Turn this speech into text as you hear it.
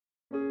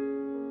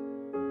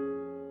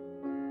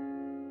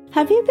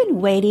Have you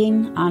been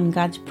waiting on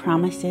God's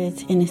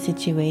promises in a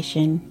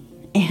situation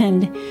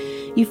and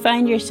you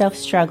find yourself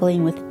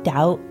struggling with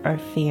doubt or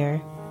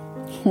fear?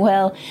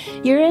 Well,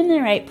 you're in the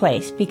right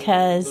place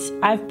because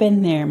I've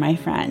been there, my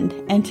friend.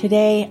 And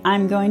today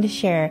I'm going to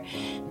share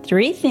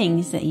 3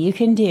 things that you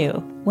can do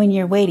when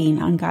you're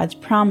waiting on God's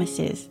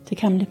promises to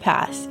come to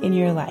pass in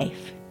your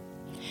life.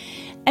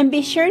 And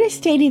be sure to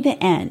stay to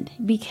the end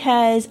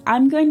because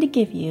I'm going to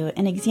give you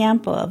an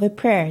example of a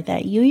prayer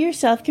that you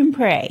yourself can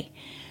pray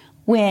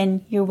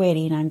when you're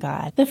waiting on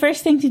God. The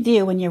first thing to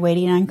do when you're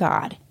waiting on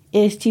God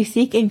is to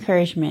seek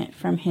encouragement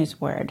from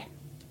His Word.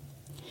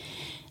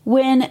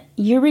 When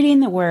you're reading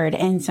the Word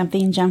and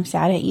something jumps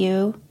out at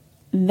you,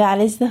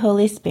 that is the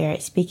Holy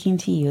Spirit speaking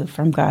to you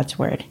from God's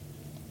Word.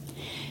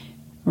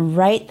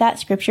 Write that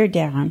scripture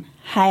down,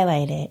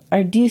 highlight it,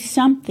 or do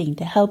something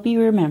to help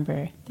you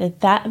remember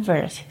that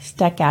verse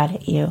stuck out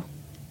at you.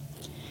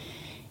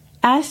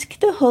 Ask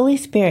the Holy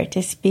Spirit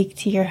to speak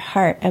to your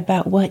heart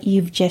about what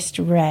you've just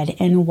read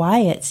and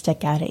why it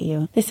stuck out at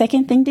you. The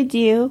second thing to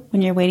do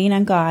when you're waiting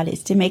on God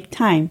is to make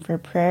time for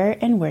prayer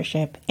and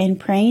worship and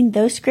praying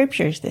those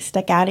scriptures that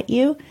stuck out at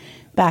you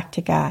back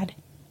to God.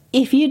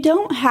 If you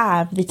don't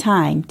have the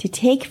time to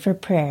take for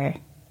prayer,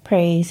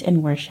 praise,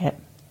 and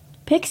worship,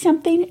 pick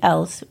something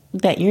else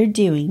that you're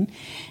doing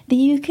that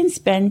you can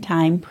spend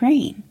time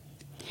praying.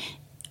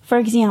 For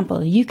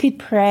example, you could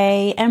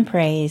pray and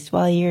praise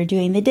while you're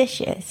doing the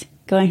dishes,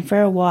 going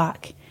for a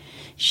walk,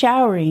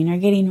 showering, or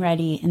getting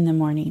ready in the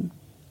morning.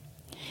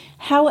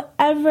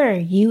 However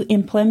you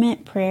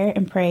implement prayer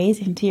and praise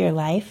into your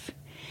life,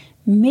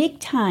 make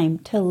time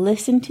to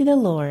listen to the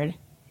Lord,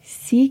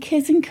 seek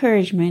His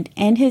encouragement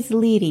and His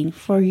leading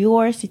for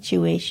your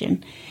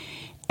situation,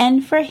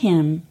 and for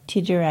Him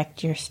to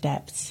direct your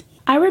steps.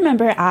 I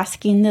remember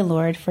asking the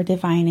Lord for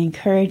divine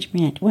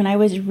encouragement when I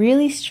was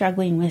really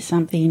struggling with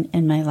something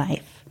in my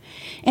life.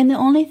 And the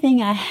only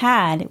thing I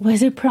had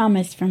was a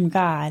promise from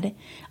God.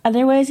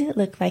 Otherwise, it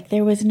looked like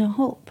there was no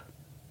hope.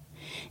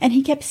 And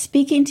He kept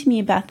speaking to me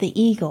about the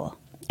eagle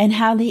and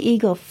how the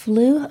eagle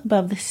flew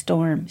above the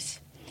storms,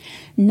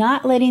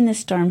 not letting the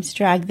storms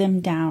drag them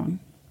down.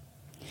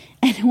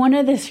 And one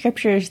of the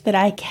scriptures that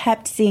I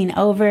kept seeing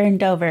over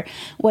and over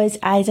was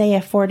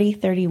Isaiah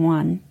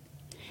 40:31.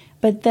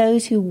 But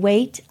those who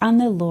wait on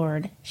the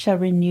Lord shall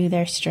renew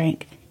their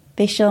strength.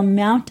 They shall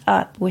mount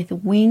up with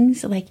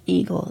wings like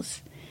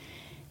eagles.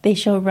 They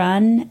shall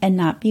run and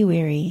not be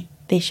weary.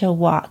 They shall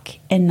walk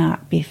and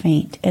not be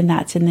faint. And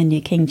that's in the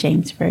New King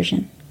James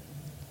Version.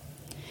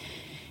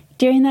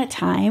 During that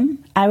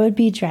time, I would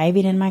be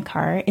driving in my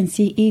car and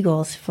see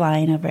eagles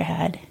flying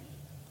overhead.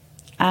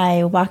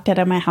 I walked out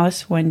of my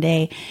house one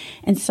day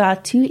and saw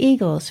 2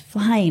 eagles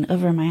flying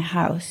over my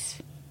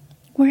house.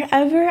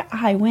 Wherever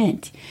I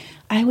went,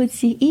 I would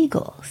see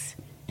eagles,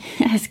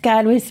 as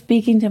God was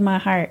speaking to my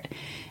heart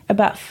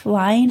about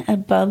flying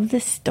above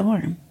the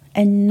storm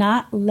and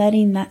not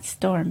letting that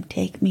storm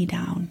take me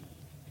down.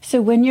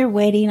 So when you're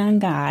waiting on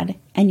God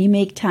and you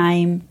make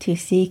time to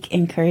seek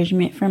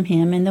encouragement from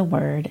Him in the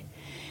Word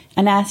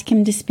and ask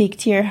Him to speak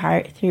to your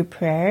heart through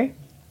prayer,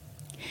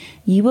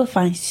 you will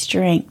find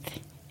strength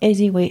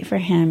as you wait for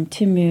Him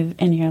to move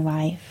in your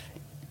life.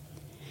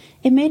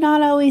 It may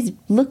not always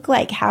look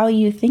like how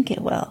you think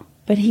it will,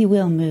 but He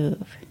will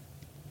move.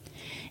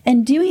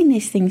 And doing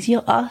these things,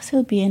 you'll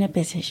also be in a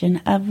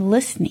position of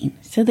listening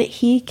so that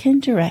He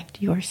can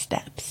direct your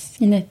steps.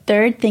 And the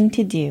third thing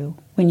to do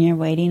when you're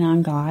waiting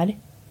on God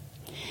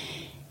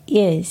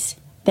is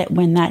that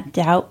when that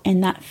doubt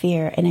and that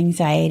fear and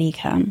anxiety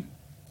come,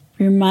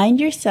 remind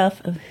yourself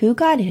of who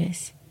God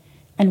is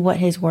and what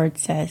His Word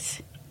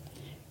says.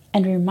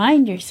 And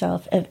remind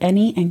yourself of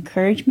any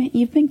encouragement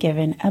you've been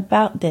given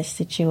about this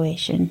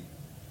situation.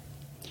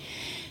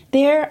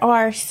 There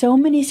are so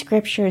many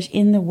scriptures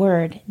in the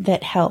Word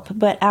that help,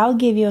 but I'll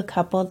give you a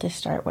couple to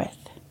start with.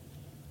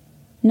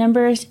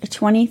 Numbers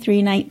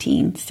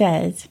 23:19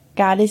 says,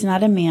 God is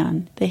not a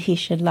man that He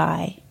should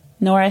lie,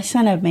 nor a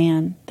son of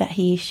man that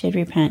He should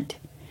repent.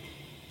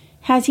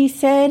 Has He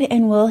said,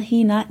 and will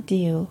He not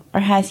do? Or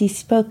has He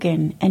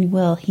spoken, and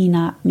will He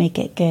not make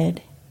it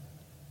good?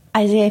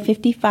 Isaiah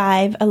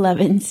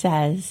 55:11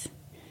 says,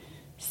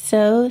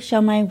 So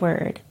shall my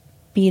word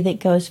be that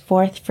goes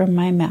forth from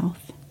my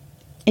mouth.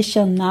 It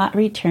shall not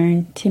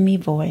return to me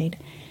void,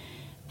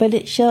 but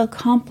it shall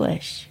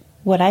accomplish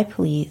what I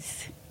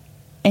please,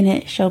 and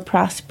it shall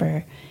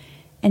prosper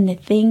in the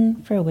thing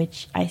for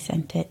which I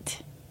sent it.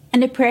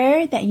 And a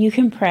prayer that you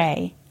can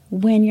pray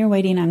when you're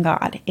waiting on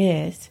God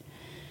is,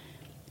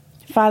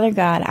 Father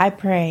God, I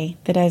pray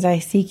that as I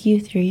seek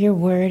You through Your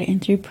Word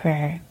and through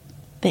prayer,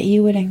 that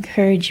You would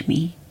encourage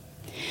me,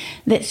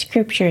 that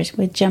scriptures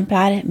would jump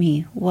out at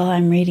me while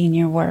I'm reading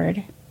Your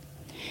Word,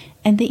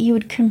 and that You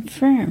would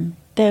confirm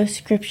those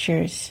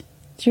scriptures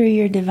through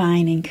Your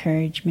divine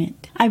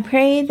encouragement. I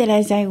pray that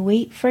as I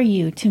wait for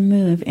You to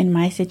move in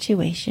my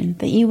situation,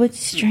 that You would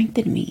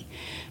strengthen me,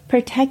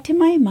 protect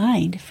my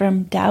mind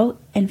from doubt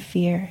and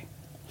fear,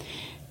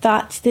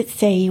 thoughts that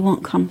say You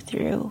won't come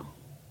through.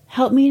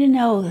 Help me to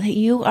know that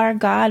you are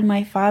God,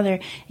 my Father.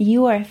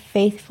 You are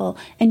faithful,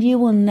 and you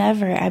will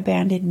never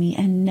abandon me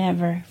and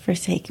never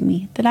forsake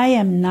me, that I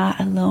am not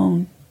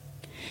alone.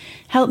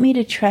 Help me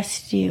to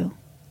trust you.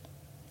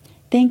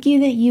 Thank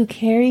you that you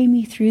carry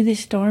me through the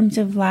storms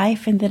of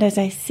life, and that as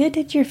I sit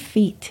at your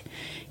feet,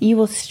 you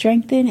will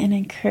strengthen and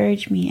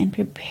encourage me and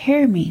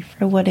prepare me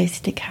for what is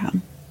to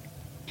come.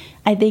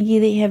 I thank you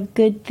that you have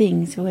good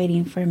things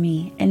waiting for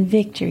me and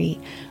victory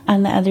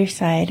on the other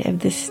side of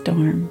this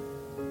storm.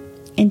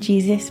 In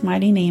Jesus'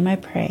 mighty name I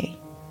pray.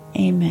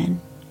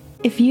 Amen.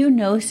 If you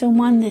know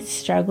someone that's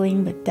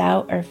struggling with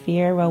doubt or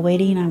fear while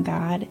waiting on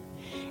God,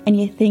 and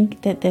you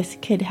think that this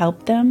could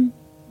help them,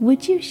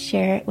 would you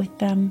share it with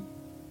them?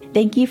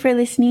 Thank you for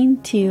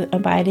listening to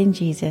Abide in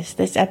Jesus.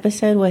 This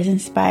episode was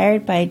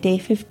inspired by day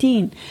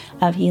 15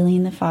 of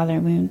Healing the Father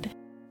Wound.